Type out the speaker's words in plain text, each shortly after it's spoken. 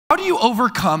do you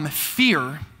overcome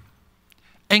fear,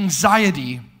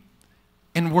 anxiety,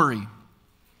 and worry?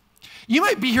 You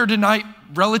might be here tonight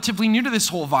relatively new to this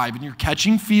whole vibe, and you're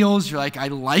catching feels. You're like, I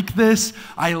like this.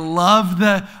 I love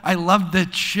the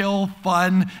chill,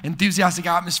 fun, enthusiastic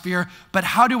atmosphere. But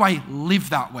how do I live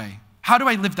that way? How do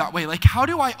I live that way? Like, how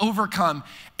do I overcome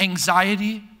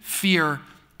anxiety, fear,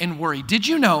 and worry? Did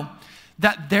you know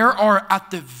that there are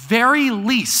at the very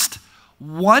least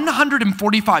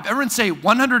 145, everyone say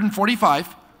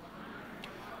 145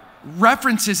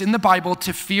 references in the Bible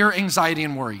to fear, anxiety,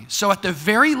 and worry. So at the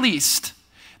very least,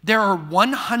 there are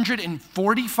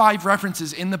 145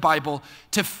 references in the Bible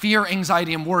to fear,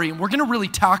 anxiety, and worry. And we're gonna really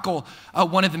tackle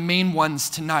one of the main ones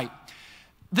tonight.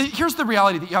 Here's the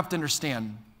reality that you have to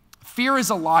understand. Fear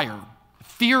is a liar.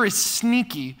 Fear is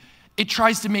sneaky. It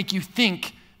tries to make you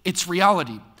think it's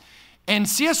reality. And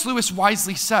C.S. Lewis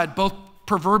wisely said, both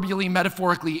proverbially,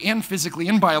 metaphorically, and physically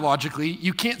and biologically,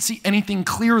 you can't see anything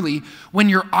clearly when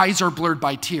your eyes are blurred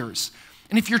by tears.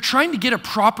 And if you're trying to get a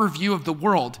proper view of the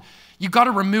world, you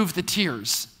gotta remove the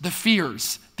tears, the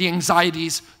fears, the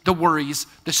anxieties, the worries,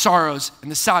 the sorrows, and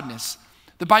the sadness.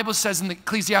 The Bible says in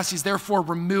Ecclesiastes, therefore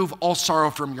remove all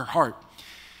sorrow from your heart.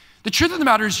 The truth of the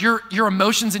matter is your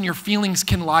emotions and your feelings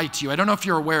can lie to you. I don't know if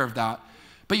you're aware of that,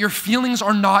 but your feelings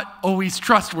are not always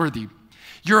trustworthy.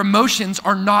 Your emotions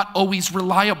are not always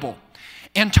reliable.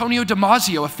 Antonio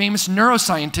Damasio, a famous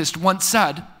neuroscientist, once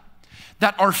said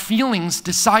that our feelings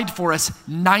decide for us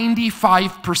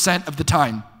 95% of the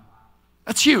time.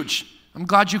 That's huge. I'm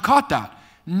glad you caught that.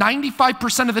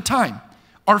 95% of the time,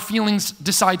 our feelings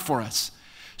decide for us.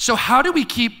 So how do we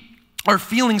keep our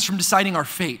feelings from deciding our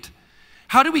fate?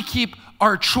 How do we keep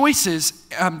our choices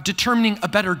determining a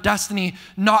better destiny,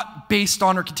 not based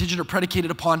on or contingent or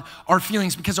predicated upon our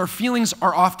feelings? Because our feelings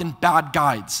are often bad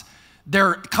guides.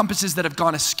 They're compasses that have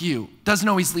gone askew. Doesn't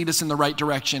always lead us in the right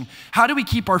direction. How do we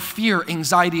keep our fear,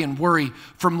 anxiety, and worry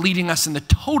from leading us in the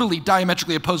totally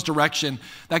diametrically opposed direction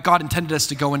that God intended us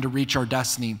to go in to reach our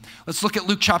destiny? Let's look at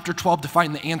Luke chapter 12 to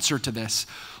find the answer to this.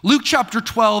 Luke chapter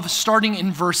 12, starting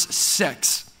in verse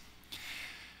 6.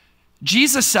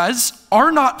 Jesus says,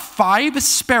 are not 5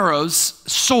 sparrows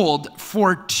sold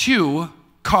for 2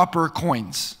 copper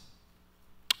coins?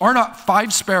 Are not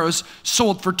 5 sparrows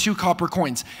sold for 2 copper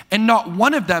coins? And not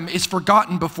one of them is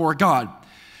forgotten before God.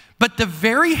 But the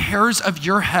very hairs of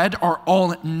your head are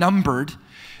all numbered.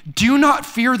 Do not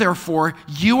fear, therefore,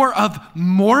 you are of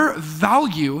more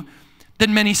value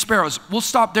than many sparrows. We'll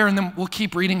stop there and then we'll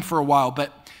keep reading for a while,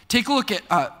 but take a look at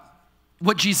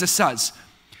what Jesus says.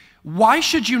 Why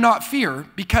should you not fear?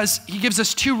 Because he gives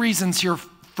us 2 reasons here,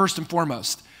 first and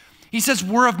foremost. He says,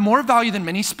 we're of more value than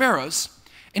many sparrows.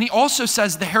 And he also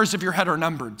says the hairs of your head are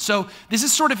numbered. So this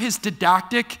is sort of his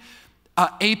didactic,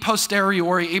 a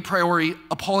posteriori, a priori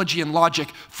apology and logic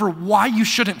for why you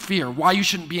shouldn't fear, why you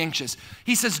shouldn't be anxious.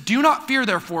 He says, do not fear,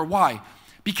 therefore. Why?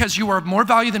 Because you are of more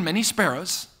value than many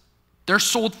sparrows. They're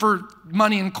sold for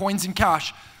money and coins and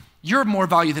cash. You're of more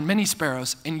value than many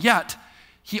sparrows. And yet,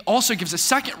 he also gives a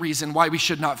second reason why we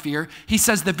should not fear. He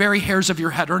says the very hairs of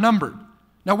your head are numbered.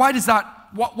 Now, why does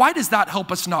that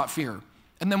help us not fear?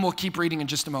 And then we'll keep reading in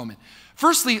just a moment.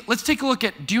 Firstly, let's take a look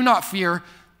at do not fear,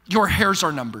 your hairs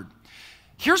are numbered.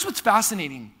 Here's what's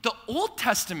fascinating. The Old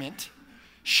Testament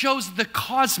shows the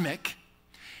cosmic,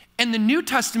 and the New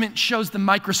Testament shows the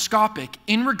microscopic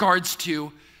in regards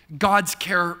to God's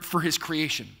care for his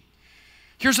creation.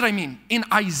 Here's what I mean. In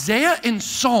Isaiah and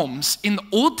Psalms, in the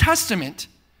Old Testament,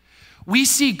 we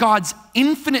see God's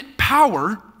infinite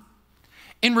power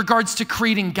in regards to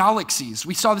creating galaxies.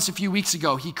 We saw this a few weeks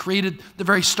ago. He created the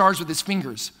very stars with his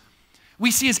fingers. We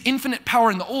see his infinite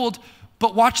power in the old,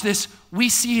 but watch this, we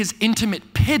see his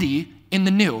intimate pity in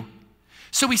the new.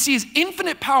 So we see his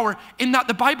infinite power in that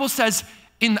the Bible says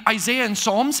in Isaiah and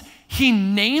Psalms, he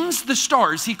names the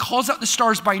stars, he calls out the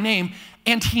stars by name,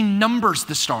 and he numbers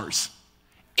the stars.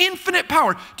 Infinite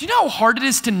power. Do you know how hard it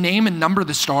is to name and number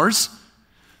the stars?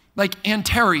 Like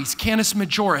Antares, Canis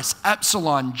Majoris,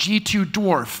 Epsilon, G2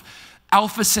 Dwarf,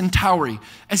 Alpha Centauri.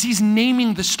 As he's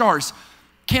naming the stars,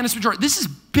 Canis Majoris, this is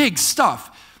big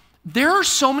stuff. There are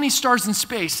so many stars in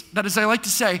space that, as I like to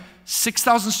say,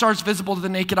 6,000 stars visible to the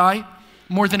naked eye,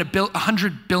 more than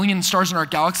 100 billion stars in our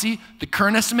galaxy. The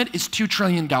current estimate is 2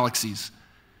 trillion galaxies.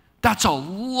 That's a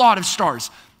lot of stars.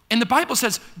 And the Bible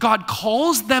says God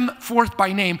calls them forth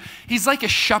by name. He's like a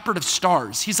shepherd of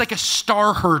stars. He's like a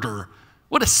star herder.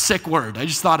 What a sick word. I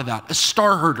just thought of that. A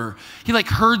star herder. He like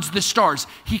herds the stars.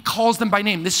 He calls them by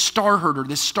name. This star herder,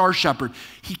 this star shepherd.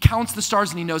 He counts the stars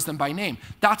and he knows them by name.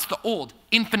 That's the old,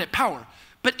 infinite power.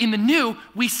 But in the new,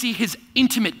 we see his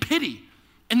intimate pity.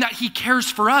 and that he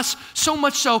cares for us, so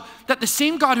much so that the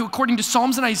same God who, according to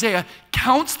Psalms and Isaiah,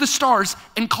 counts the stars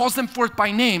and calls them forth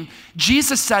by name,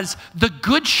 Jesus says, the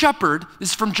good shepherd, this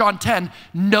is from John 10,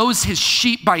 knows his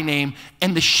sheep by name,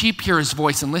 and the sheep hear his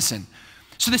voice and listen.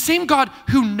 So the same God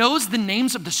who knows the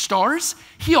names of the stars,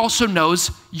 he also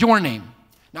knows your name.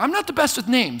 Now, I'm not the best with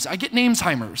names. I get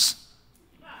namesheimers.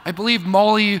 I believe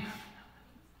Molly,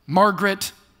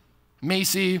 Margaret,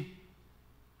 Macy,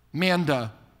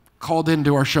 Manda called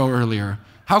into our show earlier.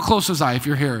 How close was I if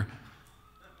you're here?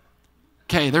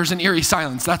 Okay, there's an eerie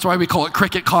silence. That's why we call it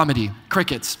cricket comedy.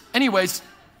 Crickets. Anyways,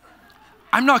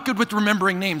 I'm not good with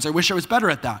remembering names. I wish I was better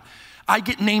at that. I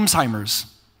get namesheimers.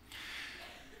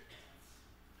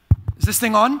 Is this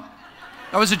thing on?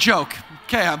 That was a joke.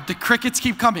 Okay, the crickets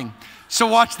keep coming. So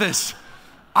watch this.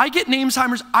 I get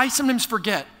namesheimers. I sometimes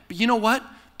forget. But you know what?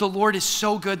 The Lord is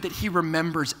so good that he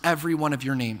remembers every one of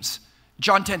your names.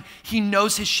 John 10, he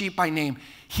knows his sheep by name.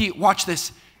 Watch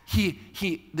this.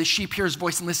 The sheep hear his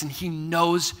voice and listen. He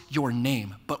knows your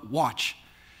name. But watch.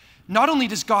 Not only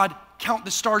does God count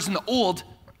the stars in the old,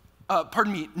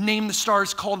 name the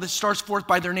stars, call the stars forth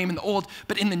by their name in the old,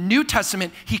 but in the New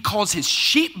Testament, he calls his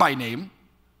sheep by name.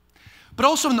 But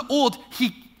also in the old,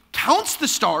 he counts the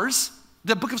stars.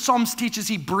 The book of Psalms teaches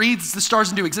he breathes the stars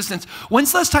into existence.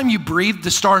 When's the last time you breathed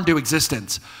a star into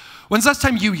existence? When's the last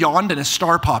time you yawned and a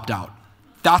star popped out?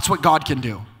 That's what God can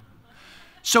do.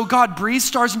 So God breathes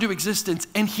stars into existence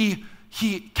and he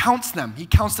counts them. He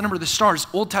counts the number of the stars,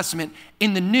 Old Testament.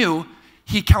 In the New,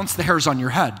 he counts the hairs on your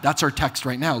head. That's our text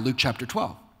right now, Luke chapter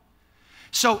 12.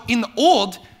 So in the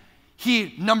Old,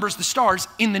 he numbers the stars.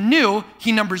 In the New,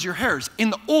 he numbers your hairs. In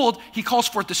the Old, he calls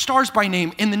forth the stars by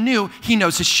name. In the New, he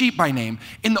knows his sheep by name.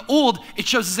 In the Old, it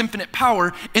shows his infinite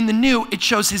power. In the New, it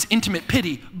shows his intimate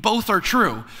pity. Both are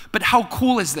true. But how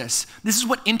cool is this? This is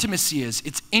what intimacy is.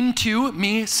 It's into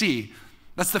me, see.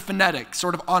 That's the phonetic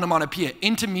sort of onomatopoeia.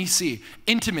 Intimacy,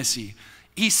 intimacy.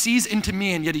 He sees into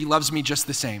me and yet he loves me just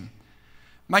the same.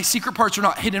 My secret parts are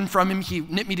not hidden from him. He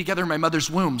knit me together in my mother's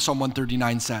womb, Psalm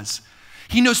 139 says.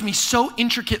 He knows me so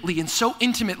intricately and so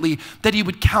intimately that he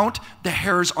would count the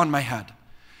hairs on my head.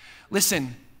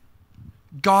 Listen,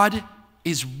 God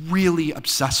is really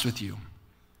obsessed with you.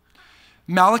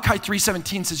 Malachi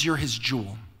 3:17 says you're his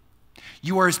jewel.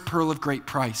 You are his pearl of great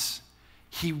price.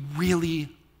 He really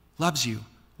loves you.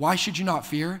 Why should you not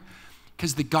fear?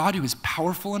 Because the God who is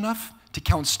powerful enough to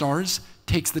count stars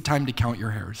takes the time to count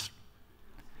your hairs.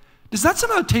 Does that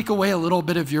somehow take away a little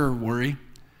bit of your worry?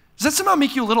 Does that somehow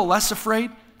make you a little less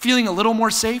afraid, feeling a little more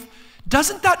safe?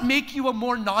 Doesn't that make you a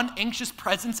more non-anxious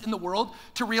presence in the world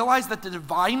to realize that the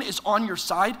divine is on your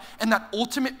side and that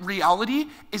ultimate reality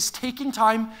is taking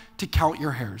time to count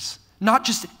your hairs? Not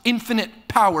just infinite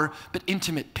power, but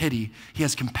intimate pity. He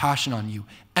has compassion on you,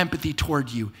 empathy toward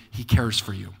you. He cares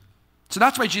for you. So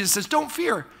that's why Jesus says, don't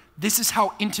fear. This is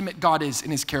how intimate God is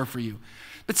in his care for you.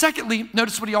 But secondly,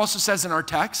 notice what he also says in our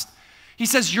text. He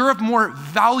says, you're of more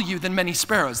value than many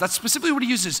sparrows. That's specifically what he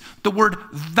uses, the word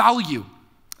value.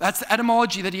 That's the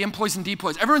etymology that he employs and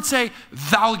deploys. Everyone say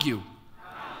value.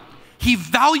 He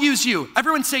values you.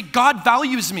 Everyone say, God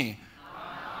values me.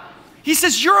 He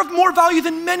says, you're of more value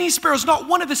than many sparrows. Not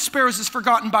one of the sparrows is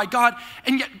forgotten by God.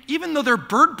 And yet, even though they're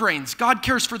bird brains, God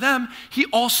cares for them. He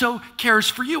also cares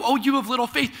for you. Oh, you of little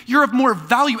faith, you're of more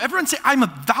value. Everyone say, I'm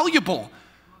valuable.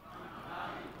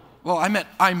 Well, I meant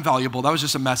I'm valuable. That was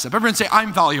just a mess up. Everyone say,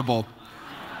 I'm valuable.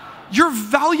 You're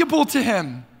valuable to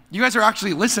him. You guys are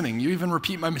actually listening. You even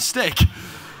repeat my mistake.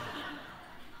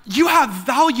 You have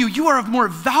value. You are of more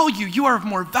value. You are of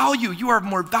more value. You are of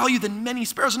more value than many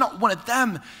sparrows. Not one of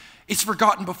them is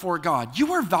forgotten before God.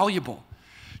 You are valuable.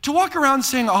 To walk around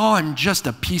saying, oh, I'm just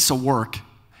a piece of work.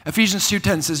 Ephesians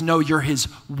 2:10 says, no, you're his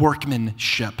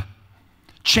workmanship.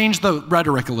 Change the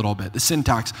rhetoric a little bit, the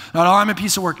syntax. Not, oh, I'm a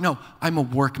piece of work. No, I'm a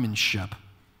workmanship.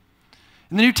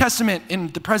 In the New Testament, in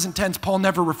the present tense, Paul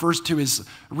never refers to his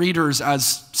readers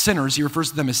as sinners. He refers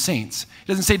to them as saints. He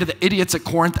doesn't say to the idiots at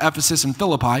Corinth, Ephesus, and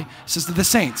Philippi. He says to the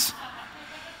saints.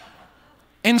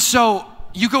 And so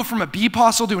you go from a B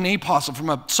apostle to an A apostle, from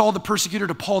a Saul the persecutor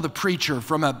to Paul the preacher,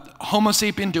 from a homo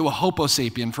sapien to a hopo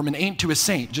sapien, from an ain't to a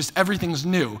saint. Just everything's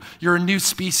new. You're a new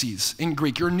species in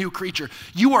Greek. You're a new creature.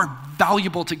 You are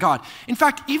valuable to God. In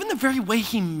fact, even the very way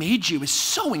he made you is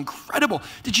so incredible.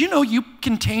 Did you know you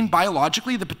contain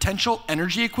biologically the potential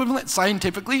energy equivalent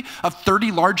scientifically of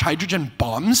 30 large hydrogen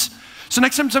bombs? So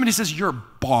next time somebody says you're a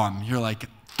bomb, you're like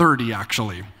 30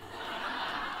 actually.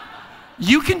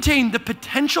 You contain the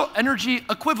potential energy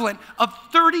equivalent of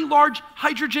 30 large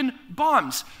hydrogen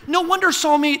bombs. No wonder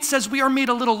Psalm 8 says we are made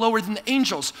a little lower than the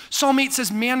angels. Psalm 8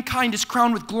 says mankind is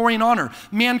crowned with glory and honor.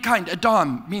 Mankind,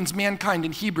 Adam, means mankind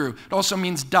in Hebrew. It also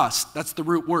means dust. That's the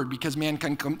root word because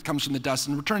mankind comes from the dust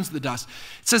and returns to the dust.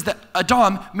 It says that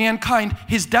Adam, mankind,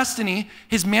 his destiny,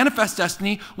 his manifest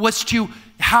destiny was to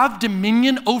have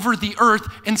dominion over the earth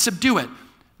and subdue it.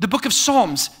 The book of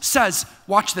Psalms says,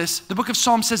 watch this, the book of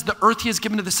Psalms says the earth he has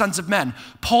given to the sons of men.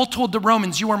 Paul told the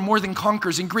Romans, you are more than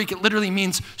conquerors. In Greek, it literally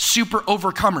means super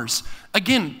overcomers.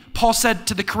 Again, Paul said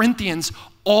to the Corinthians,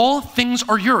 all things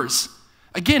are yours.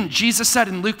 Again, Jesus said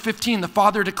in Luke 15, the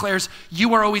Father declares,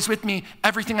 you are always with me,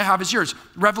 everything I have is yours.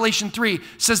 Revelation 3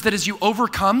 says that as you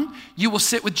overcome, you will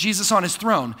sit with Jesus on his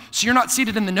throne. So you're not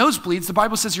seated in the nosebleeds. The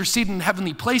Bible says you're seated in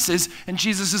heavenly places, and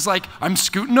Jesus is like, I'm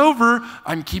scooting over,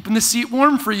 I'm keeping the seat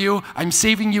warm for you, I'm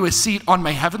saving you a seat on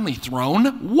my heavenly throne.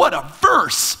 What a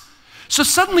verse! So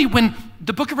suddenly when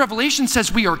the book of Revelation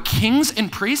says we are kings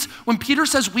and priests, when Peter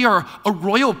says we are a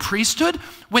royal priesthood,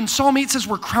 when Psalm 8 says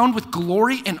we're crowned with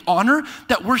glory and honor,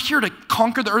 that we're here to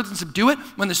conquer the earth and subdue it,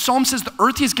 when the Psalm says the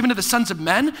earth he has given to the sons of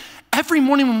men, every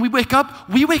morning when we wake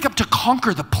up to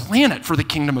conquer the planet for the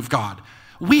kingdom of God.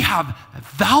 We have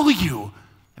value,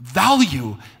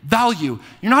 value, value.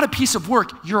 You're not a piece of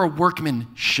work, you're a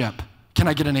workmanship. Can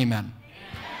I get an amen?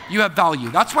 You have value.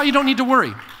 That's why you don't need to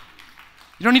worry.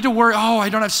 You don't need to worry, oh, I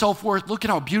don't have self-worth. Look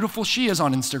at how beautiful she is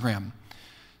on Instagram.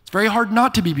 It's very hard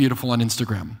not to be beautiful on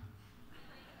Instagram.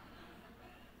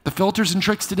 The filters and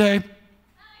tricks today,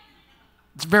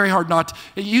 it's very hard not to.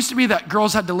 It used to be that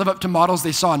girls had to live up to models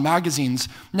they saw in magazines.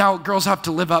 Now girls have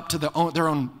to live up to their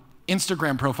own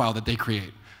Instagram profile that they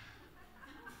create.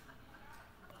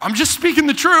 I'm just speaking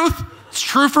the truth. It's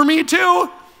true for me too.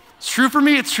 It's true for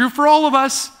me. It's true for all of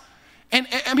us. And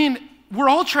I mean, we're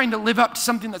all trying to live up to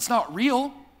something that's not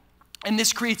real, and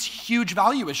this creates huge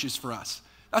value issues for us.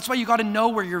 That's why you got to know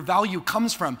where your value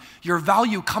comes from. Your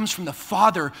value comes from the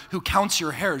Father who counts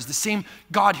your hairs, the same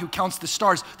God who counts the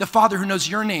stars, the Father who knows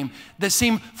your name, the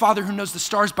same Father who knows the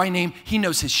stars by name, he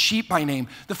knows his sheep by name.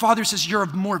 The Father says you're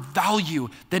of more value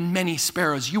than many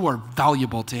sparrows. You are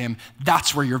valuable to him.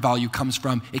 That's where your value comes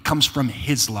from. It comes from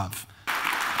his love.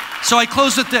 So I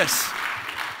close with this.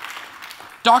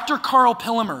 Dr. Carl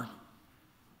Pillimer,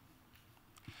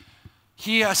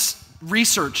 he has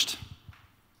researched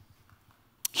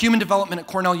human development at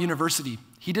Cornell University.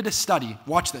 He did a study,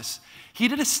 watch this. He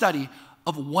did a study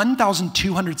of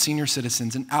 1,200 senior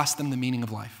citizens and asked them the meaning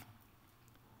of life.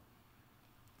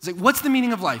 He's like, what's the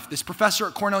meaning of life? This professor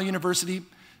at Cornell University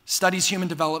studies human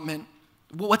development.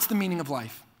 What's the meaning of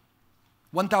life?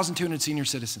 1,200 senior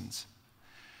citizens.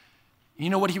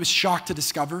 You know what he was shocked to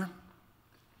discover?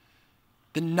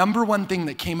 The number one thing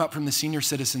that came up from the senior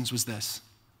citizens was this.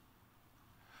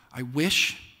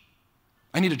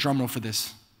 I need a drum roll for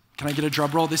this. Can I get a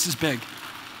drum roll? This is big.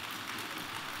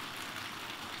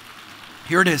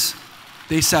 Here it is.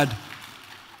 They said,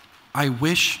 I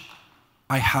wish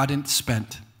I hadn't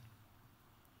spent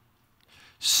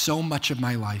so much of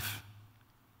my life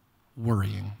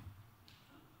worrying.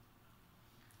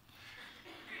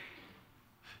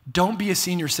 Don't be a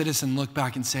senior citizen, look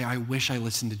back and say, I wish I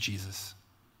listened to Jesus.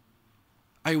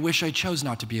 I wish I chose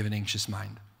not to be of an anxious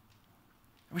mind.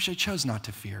 I wish I chose not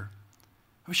to fear.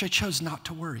 I wish I chose not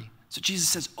to worry. So Jesus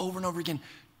says over and over again,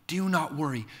 do not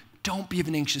worry. Don't be of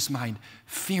an anxious mind.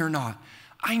 Fear not.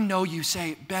 I know you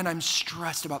say, Ben, I'm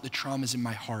stressed about the traumas in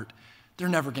my heart. They're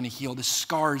never going to heal. The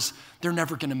scars, they're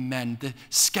never going to mend. The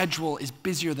schedule is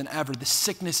busier than ever. The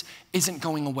sickness isn't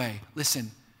going away.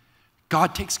 Listen,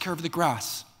 God takes care of the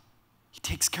grass. He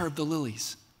takes care of the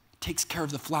lilies. He takes care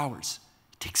of the flowers.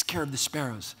 He takes care of the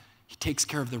sparrows. He takes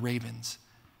care of the ravens.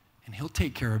 And he'll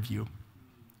take care of you.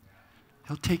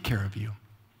 He'll take care of you.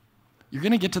 You're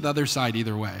going to get to the other side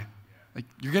either way. Like,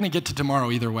 you're going to get to tomorrow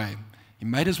either way. You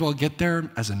might as well get there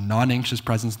as a non-anxious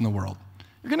presence in the world.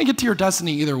 You're going to get to your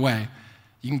destiny either way.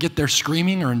 You can get there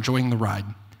screaming or enjoying the ride.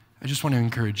 I just want to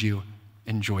encourage you,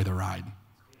 enjoy the ride.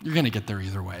 You're going to get there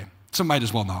either way. So might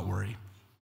as well not worry.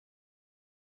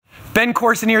 Ben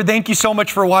Courson here. Thank you so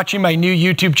much for watching my new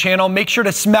YouTube channel. Make sure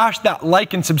to smash that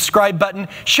like and subscribe button,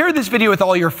 share this video with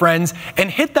all your friends,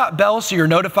 and hit that bell so you're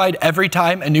notified every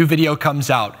time a new video comes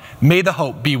out. May the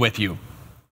hope be with you.